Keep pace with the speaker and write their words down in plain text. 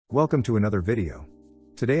Welcome to another video.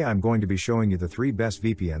 Today I'm going to be showing you the 3 best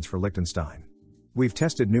VPNs for Liechtenstein. We've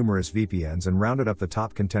tested numerous VPNs and rounded up the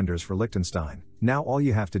top contenders for Liechtenstein. Now all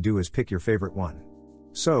you have to do is pick your favorite one.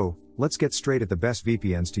 So, let's get straight at the best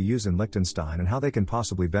VPNs to use in Liechtenstein and how they can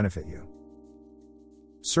possibly benefit you.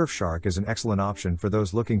 Surfshark is an excellent option for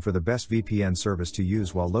those looking for the best VPN service to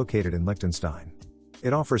use while located in Liechtenstein.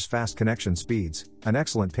 It offers fast connection speeds, an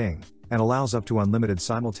excellent ping, and allows up to unlimited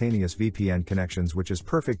simultaneous VPN connections, which is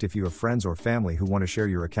perfect if you have friends or family who want to share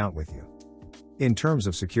your account with you. In terms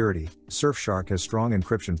of security, Surfshark has strong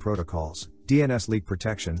encryption protocols, DNS leak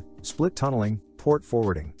protection, split tunneling, port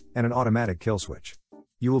forwarding, and an automatic kill switch.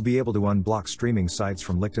 You will be able to unblock streaming sites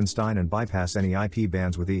from Liechtenstein and bypass any IP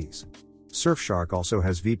bans with ease. Surfshark also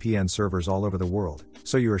has VPN servers all over the world,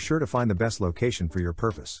 so you are sure to find the best location for your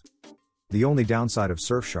purpose. The only downside of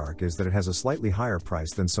Surfshark is that it has a slightly higher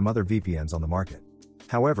price than some other VPNs on the market.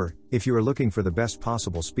 However, if you are looking for the best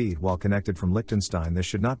possible speed while connected from Liechtenstein, this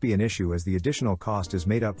should not be an issue, as the additional cost is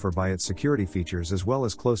made up for by its security features as well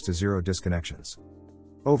as close to zero disconnections.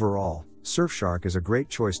 Overall, Surfshark is a great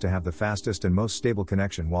choice to have the fastest and most stable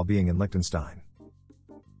connection while being in Liechtenstein.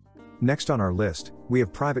 Next on our list, we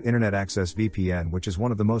have Private Internet Access VPN, which is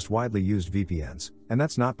one of the most widely used VPNs, and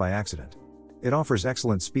that's not by accident. It offers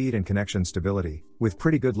excellent speed and connection stability, with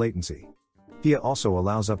pretty good latency. PIA also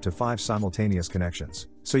allows up to 5 simultaneous connections,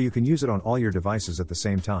 so you can use it on all your devices at the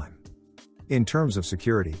same time. In terms of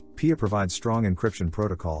security, PIA provides strong encryption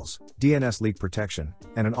protocols, DNS leak protection,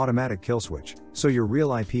 and an automatic kill switch, so your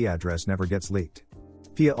real IP address never gets leaked.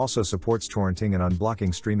 PIA also supports torrenting and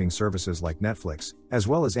unblocking streaming services like Netflix, as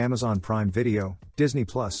well as Amazon Prime Video, Disney+,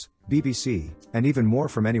 BBC, and even more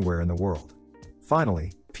from anywhere in the world.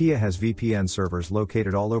 Finally, PIA has VPN servers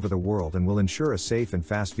located all over the world and will ensure a safe and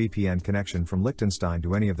fast VPN connection from Liechtenstein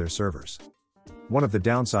to any of their servers. One of the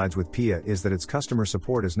downsides with PIA is that its customer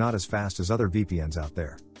support is not as fast as other VPNs out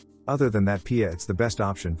there. Other than that, PIA it's the best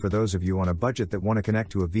option for those of you on a budget that want to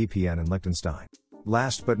connect to a VPN in Liechtenstein.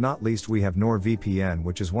 Last but not least, we have NordVPN,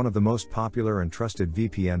 which is one of the most popular and trusted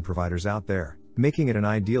VPN providers out there, making it an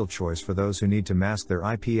ideal choice for those who need to mask their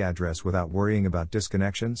IP address without worrying about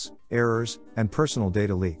disconnections, errors, and personal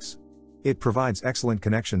data leaks. It provides excellent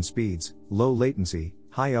connection speeds, low latency,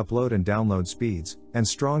 high upload and download speeds, and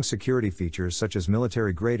strong security features such as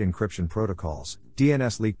military-grade encryption protocols,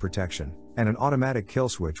 DNS leak protection, and an automatic kill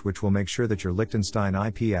switch, which will make sure that your Liechtenstein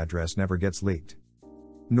IP address never gets leaked.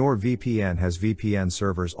 NordVPN has VPN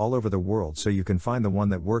servers all over the world, so you can find the one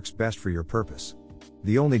that works best for your purpose.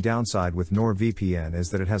 The only downside with NordVPN is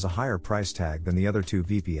that it has a higher price tag than the other 2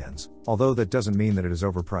 VPNs, although that doesn't mean that it is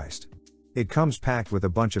overpriced. It comes packed with a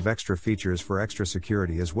bunch of extra features for extra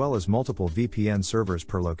security, as well as multiple VPN servers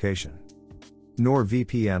per location.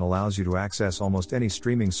 NordVPN allows you to access almost any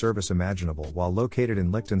streaming service imaginable while located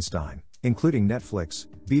in Liechtenstein, including Netflix,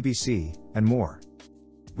 BBC, and more.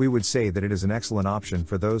 We would say that it is an excellent option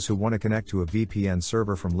for those who want to connect to a VPN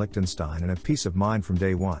server from Liechtenstein and have peace of mind from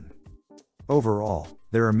day one. Overall,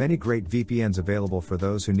 there are many great VPNs available for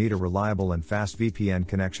those who need a reliable and fast VPN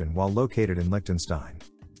connection while located in Liechtenstein.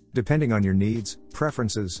 Depending on your needs,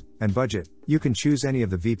 preferences, and budget, you can choose any of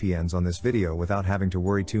the VPNs on this video without having to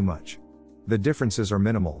worry too much. The differences are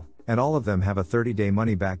minimal, and all of them have a 30-day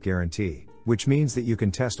money-back guarantee, which means that you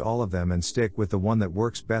can test all of them and stick with the one that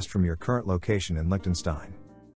works best from your current location in Liechtenstein.